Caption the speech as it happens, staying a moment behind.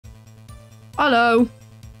Hello.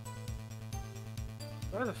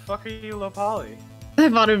 Where the fuck are you, Lopali? I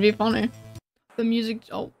thought it'd be funny. The music.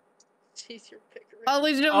 Oh. Jeez, you're picking.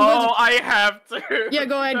 Ladies and gentlemen. Oh, I have to. Yeah,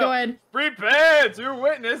 go ahead. Go ahead. Prepare to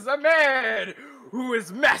witness a man who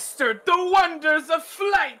has mastered the wonders of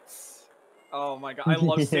flight. Oh my god, I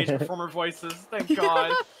love stage performer voices. Thank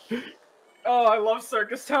God. Oh, I love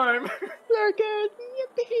circus time. Circus,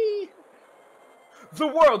 yippee! The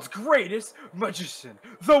world's greatest magician,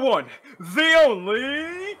 the one, the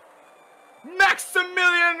only,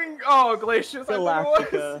 Maximilian. Oh, Glacius.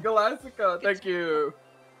 Galactica. Galactica. Thank you.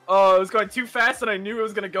 Oh, it was going too fast, and I knew it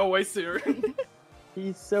was gonna go way sooner.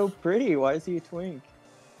 He's so pretty. Why is he a twink?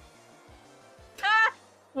 Ah!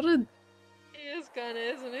 What a. He is kinda,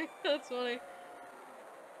 isn't he? That's funny.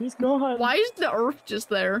 He's gone. Why is the Earth just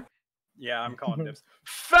there? Yeah, I'm calling this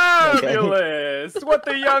fabulous. Okay. What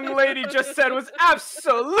the young lady just said was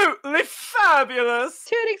absolutely fabulous.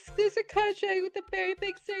 To an exclusive contract with the very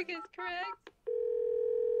big circus, correct?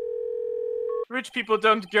 Rich people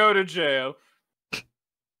don't go to jail.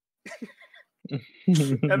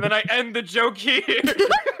 And then I end the joke here.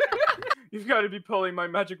 You've got to be pulling my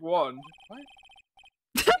magic wand. What?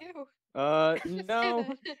 Ew. No,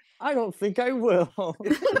 I don't think I will.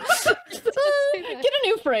 Get a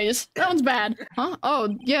new phrase. That one's bad. Huh? Oh,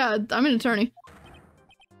 yeah, I'm an attorney.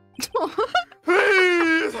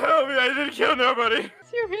 Please help me, I didn't kill nobody.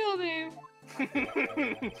 What's your real name?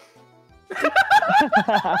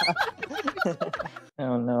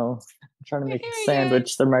 Oh no. I'm trying to make a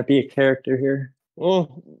sandwich. There might be a character here.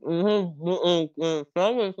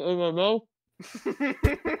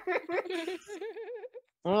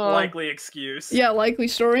 Likely excuse. Yeah, likely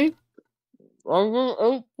story.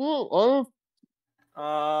 Uh-huh.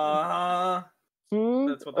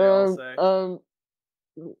 That's what they all say.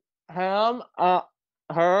 Ham,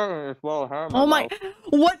 her, well, her. Oh my,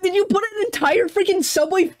 what, did you put an entire freaking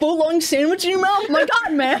Subway foot-long sandwich in your mouth? My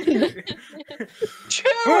god, man!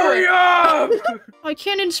 Hurry up! I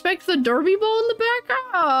can't inspect the derby ball in the back?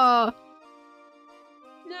 Ah!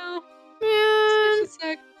 No. Man. Just a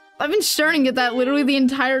sec. I've been staring at that literally the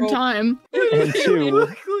entire time. And two. Look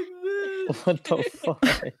like this. What the fuck?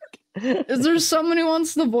 Is there someone who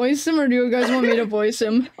wants to voice him, or do you guys want me to voice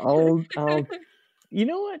him? I'll, you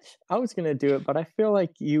know what? I was gonna do it, but I feel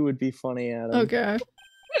like you would be funny at it. Okay.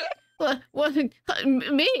 What?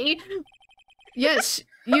 Me? Yes,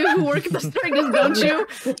 you who work at the circus, don't you?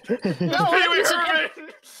 No,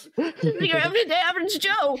 you're everyday average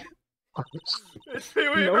Joe.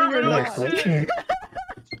 No, you're not.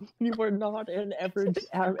 You are not an average.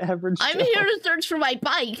 I'm here to search for my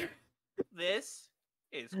bike. This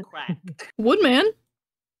is crack. Woodman?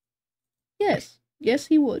 Yes. Yes,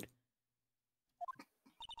 he would.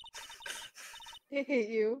 I hate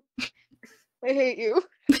you. I hate you.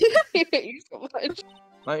 I hate you so much.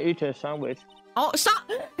 I eat a sandwich. Oh, stop!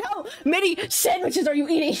 How many sandwiches are you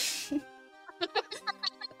eating?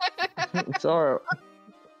 Sorry.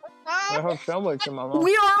 I have sandwich in my mouth.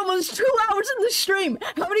 We are almost 2 hours in the stream!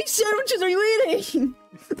 How many sandwiches are you eating?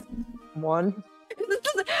 One.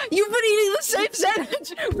 You've been eating the same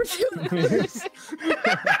sandwich for 2 hours!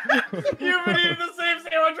 You've been eating the same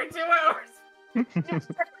sandwich for 2 hours!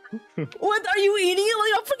 What, are you eating it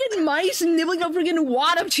like a freaking mice nibbling a freaking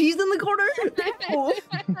wad of cheese in the corner?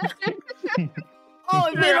 Oh,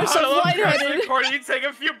 it made me so lightheaded. You take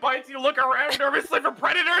a few bites, you look around nervously for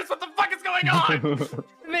predators. What the fuck is going on?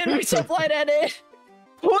 It made me so lightheaded.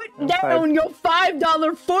 Put down your $5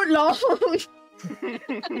 footlong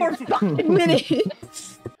for 5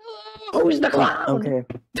 minutes. Hello. Who's the clown? Okay.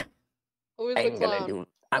 Who is the clown?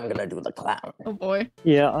 I'm gonna do the clown. Oh boy.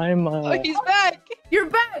 Yeah, I'm. Oh, he's back. You're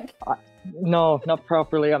back. No, not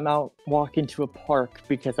properly. I'm out walking to a park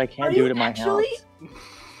because I can't do it in my house.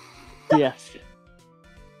 Yes.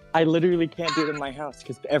 I literally can't do it in my house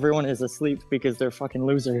because everyone is asleep because they're fucking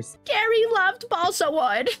losers. Gary loved balsa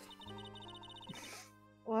wood.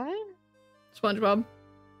 What? SpongeBob.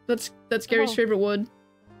 That's Gary's favorite wood.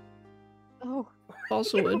 Oh.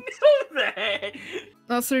 Balsa wood. That.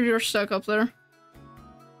 That's why you're stuck up there.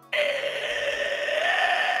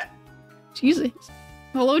 Jesus.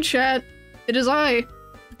 Hello, chat. It is I.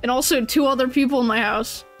 And also 2 other people in my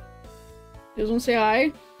house. You guys want to say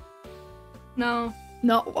hi? No.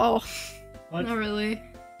 No. Oh. What? Not really.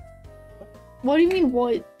 What do you mean,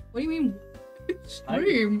 what? What do you mean?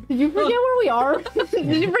 Stream. Did you forget where we are? Did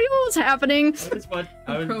you forget what was happening?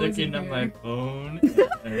 I was looking at my phone.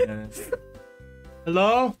 And...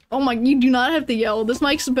 Hello? Oh my, you do not have to yell. This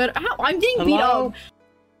mic's better. Ow, I'm getting beat up.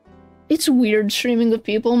 It's weird streaming with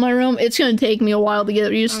people in my room. It's gonna take me a while to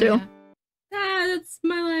get used to. Yeah. Ah, that's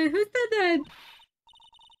my life. Who said that?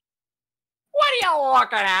 you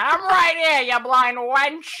looking at? I'm right here, you blind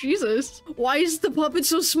wench. Jesus, why is the puppet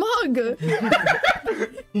so smug? Clearly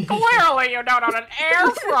you don't own an air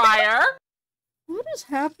fryer. What is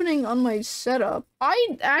happening on my setup?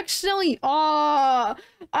 I accidentally,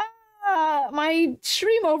 my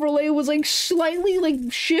stream overlay was like slightly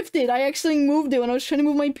like shifted. I accidentally moved it when I was trying to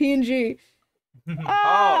move my PNG.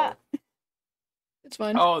 Oh. It's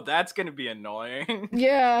fine. Oh, that's gonna be annoying.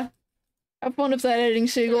 Yeah. Have fun with that editing,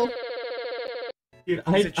 Seagull. Dude,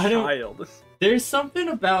 He's a I don't. child. There's something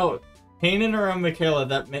about painting around Michaela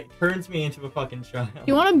that turns me into a fucking child.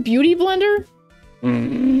 You want a beauty blender?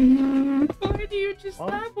 Why do you just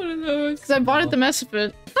have one of those? Because I bought it to mess with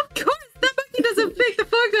it. Of course, that monkey doesn't pick the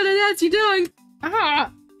fuck out of Nancy Dog.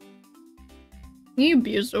 Ah! You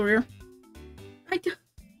abused over here.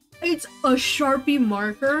 It's a Sharpie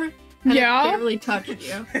marker. And Yeah? it barely touched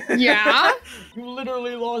you. Yeah? You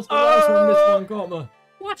literally lost the last one, Miss Von Karma.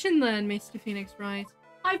 Watch and learn, Mr. Phoenix Wright.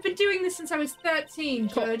 I've been doing this since I was 13,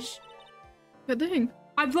 Judge. Good thing.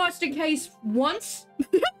 I've lost a case once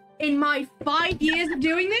in my 5 years of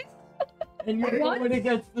doing this. And you're going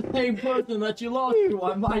against the same person that you lost to.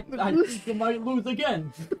 I think you might lose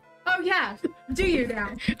again. Oh yeah, do you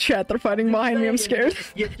now? Chat, they're fighting behind me, I'm scared.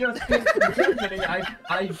 You just came from Germany.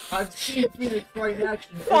 I've seen Phoenix Wright in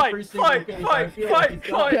action every single game. Fight!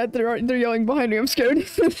 Chat, they're yelling behind me, I'm scared.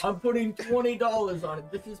 I'm putting $20 on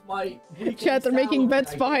it. This is my weekly Chat, they're making salary.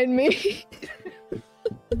 bets behind me.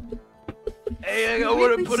 Hey, I Your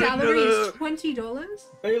wanna weekly put salary is another... $20.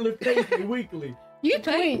 Bailiff pays me weekly. You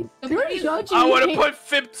Okay. wait, Okay. you're judging I you wanna paid- put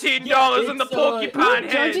 $15 in the porcupine you're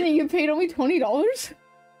head. judging and you paid only $20?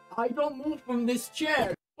 I don't move from this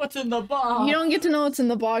chair. What's in the box? You don't get to know what's in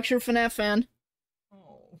the box, you're a FNAF fan.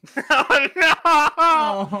 Oh no!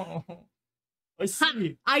 Oh. I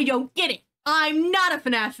see. I don't get it. I'm not a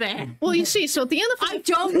FNAF fan. Well, you see, so at the end of I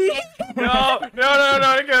don't get it. No,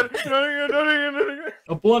 not again. Not again.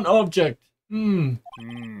 A blunt object. You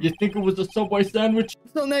think it was a Subway sandwich?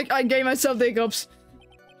 So Nick, I gave myself the hiccups.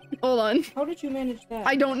 Hold on. How did you manage that?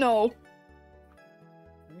 I don't know.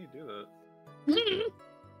 How do you do that?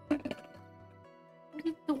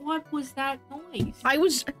 What was that noise?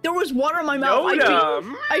 There was water in my mouth. Yoda!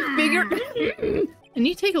 I figured. And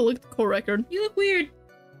you take a look at the core record. You look weird.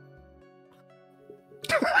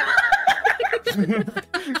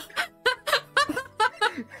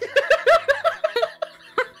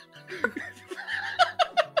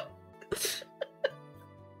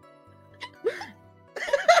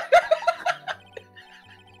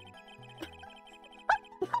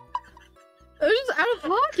 It was just out of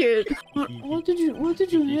pocket. What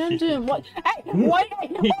did you hand him? What? Hey, what?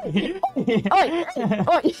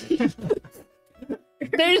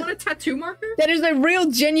 You want a tattoo marker? That is a real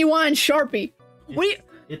genuine Sharpie. Read.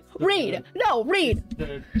 Read. No, read.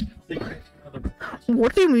 The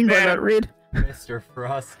What do you mean by Man. that, Reed? Mr.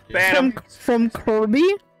 Frost. Ban him. From Kirby?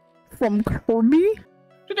 From Kirby?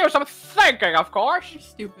 To do some thinking, of course. You're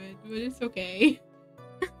stupid, but it's okay.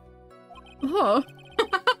 Huh.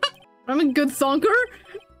 I'm a good thunker?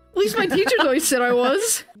 At least my teachers always said I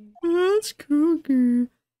was. That's Cookie.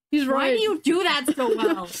 He's right. Why do you do that so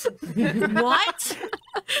well? What?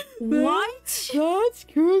 What? That's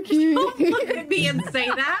Cookie. Don't look at me and say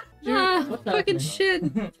that. What's Fucking happening? shit.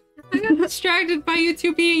 I got distracted by you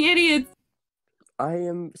two being idiots. I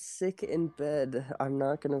am sick in bed. I'm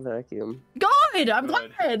not gonna vacuum. Good! I'm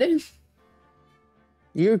Good. glad.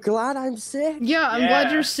 You're glad I'm sick? Yeah, I'm glad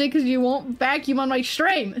Yeah. you're sick because you won't vacuum on my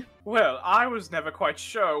stream. Well, I was never quite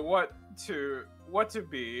sure what to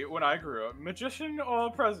be when I grew up, magician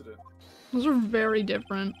or president. Those are very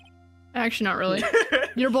different. Actually, not really.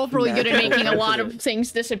 You're both really good at making a lot of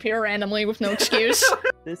things disappear randomly with no excuse.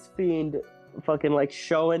 This fiend fucking like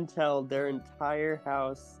show and tell their entire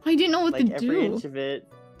house, I didn't know what like to every do. inch of it.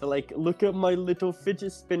 They're like, look at my little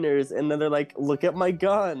fidget spinners, and then they're like, look at my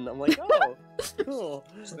gun. I'm like, oh, cool.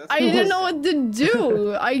 I didn't know what to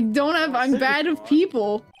do. I'm bad with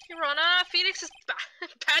people. Kirana, Phoenix is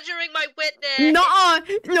badgering my witness. Nuh-uh,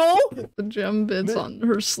 no! The gem bits on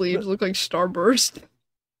her sleeves look like Starburst.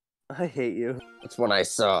 I hate you. That's when I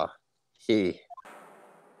saw he.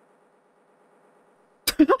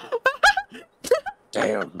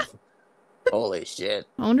 Damn. Holy shit.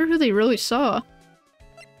 I wonder who they really saw.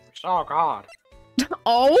 Oh God.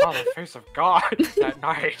 Oh? Saw the face of God that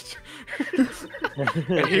night.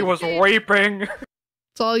 And he was weeping.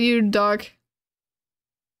 It's all you, Doc.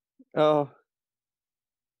 Oh.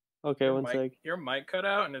 Okay, one sec. Your mic cut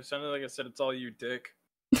out and it sounded like I said it's all you, dick.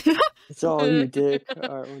 It's all you, dick.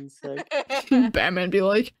 Alright, one sec. Batman be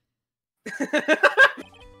like,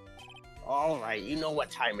 All right, you know what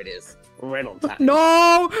time it is. Riddle time.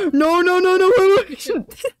 No!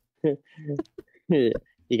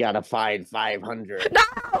 You gotta find 500.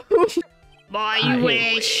 No! My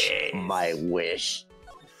wish. My wish.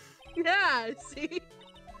 Yeah, see?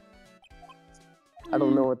 I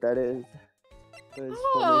don't know what that is. But it's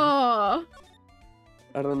funny. Oh,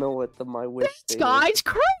 I don't know what the my wish this thing guy's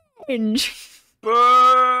cringe. Boo!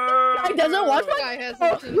 Guy doesn't watch This my guy has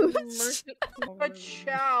videos. a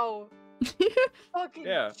chow. Fucking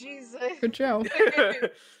Yeah. Jesus. Good show.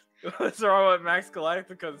 What's wrong with Max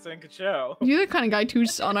Galactica saying ka-chow? You're the kind of guy to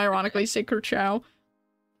unironically say Kerchow.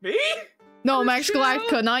 Me? No, Max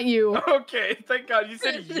Galactica, not you. Okay, thank God you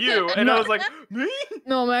said you, and I was like, me?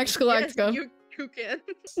 No, Max Galactica. Yes, you can.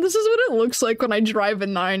 This is what it looks like when I drive a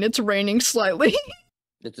 9. It's raining slightly.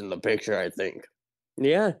 It's in the picture, I think.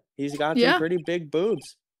 Yeah, he's got Yeah. some pretty big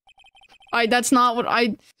boobs. That's not what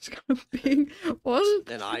I... It's got a big... What was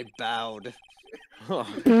And I bowed.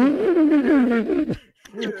 it?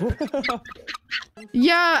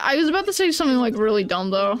 Yeah, I was about to say something like really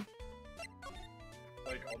dumb though.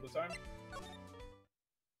 Like all the time?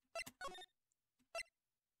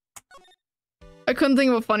 I couldn't think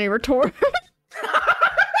of a funny retort.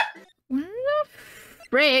 Where the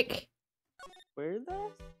frick? Where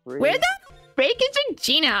the Frick is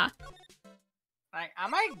Regina? Like, oh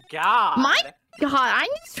my God. My God, I'm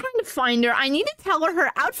just trying to find her. I need to tell her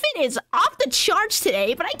her outfit is off the charts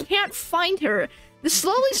today, but I can't find her. This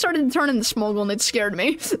slowly started to turn into Smoggle and it scared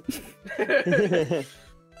me.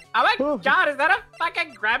 Oh my God, is that a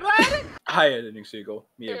fucking gremlin? Hi, editing Seagull.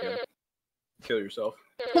 Me again. Kill yourself.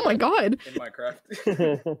 Oh my God. In Minecraft.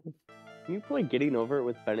 Can you play Getting Over It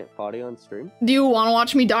with Bennett Potty on stream? Do you want to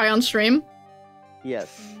watch me die on stream?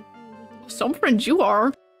 Yes. Some friends you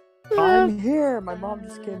are. I'm here. My mom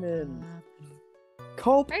just came in.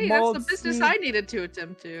 Cope, Hey, that's mold, the business seed, I needed to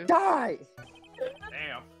attempt to. die.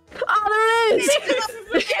 Damn. Oh, there it is!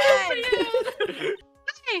 Hey,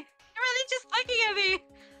 you're really just looking at me.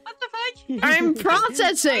 What the fuck? I'm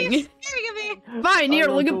processing. Staring at me. Fine, here,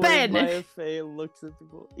 I look love at the way Ben. My FA looks at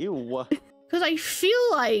people. Ew. Because I feel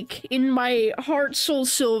like in my heart, soul,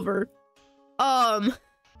 silver, I'm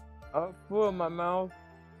full in my mouth.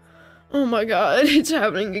 oh my God, it's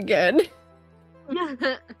happening again.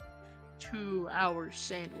 2 hour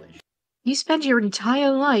sandwich. You spend your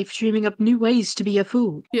entire life dreaming up new ways to be a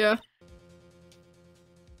fool. Yeah.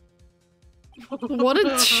 What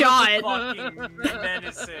a shot. Fucking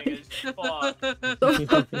menacing as fuck.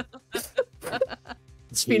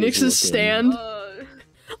 It's Phoenix's stand. Uh,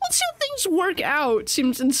 Let's see how things work out.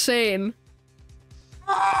 Seems insane.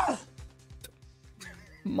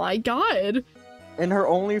 My God. And her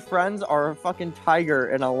only friends are a fucking tiger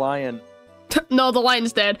and a lion. No, the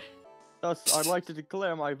lion's dead. Thus, I'd like to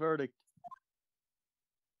declare my verdict.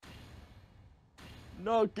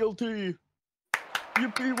 Not guilty.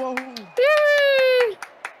 Yippee wahoo! Yay!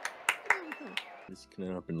 This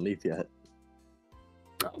can't up and leave yet.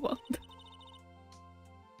 Oh, well.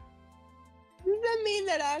 Does that mean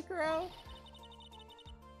that Acro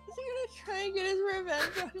is he gonna try and get his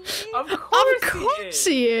revenge on me? Of Of course, course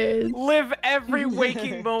he is. Live every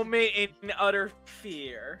waking moment in utter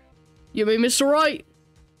fear. You mean Mr. Wright?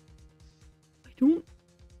 I don't.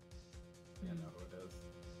 Yeah, no, it is.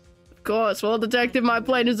 Of course. Well, Detective, my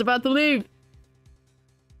plane is about to leave.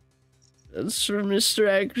 As for Mr.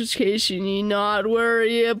 Acro's case, you need not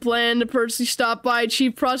worry. I plan to personally stop by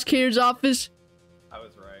Chief Prosecutor's office. I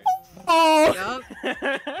was right. Oh!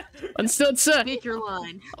 Yup. Understood, sir. Speak your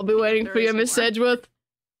line. I'll be waiting There for you, is Miss more. Edgeworth.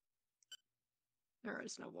 There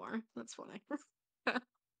is no more. That's funny.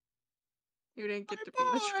 You didn't get to be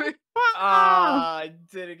the true. Ah, I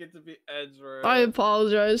didn't get to be Edgeworth. I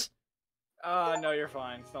apologize. No, you're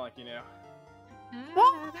fine. It's not like you knew.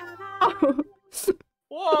 Oh,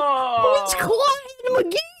 Whoa! it's Clyde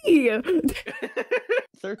McGee!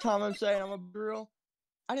 Third time I'm saying I'm a girl.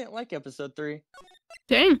 I didn't like episode 3.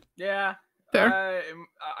 Dang. Yeah. Fair.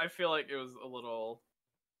 I feel like it was a little.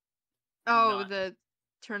 Oh, Not- the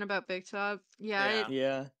Turnabout Big Top. Yeah, Yeah.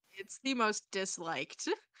 Yeah. it's the most disliked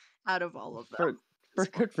out of all of For them.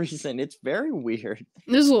 good reason. It's very weird.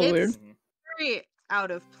 This is a little It's- weird. Very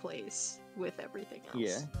out of place with everything else.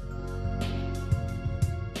 Yeah.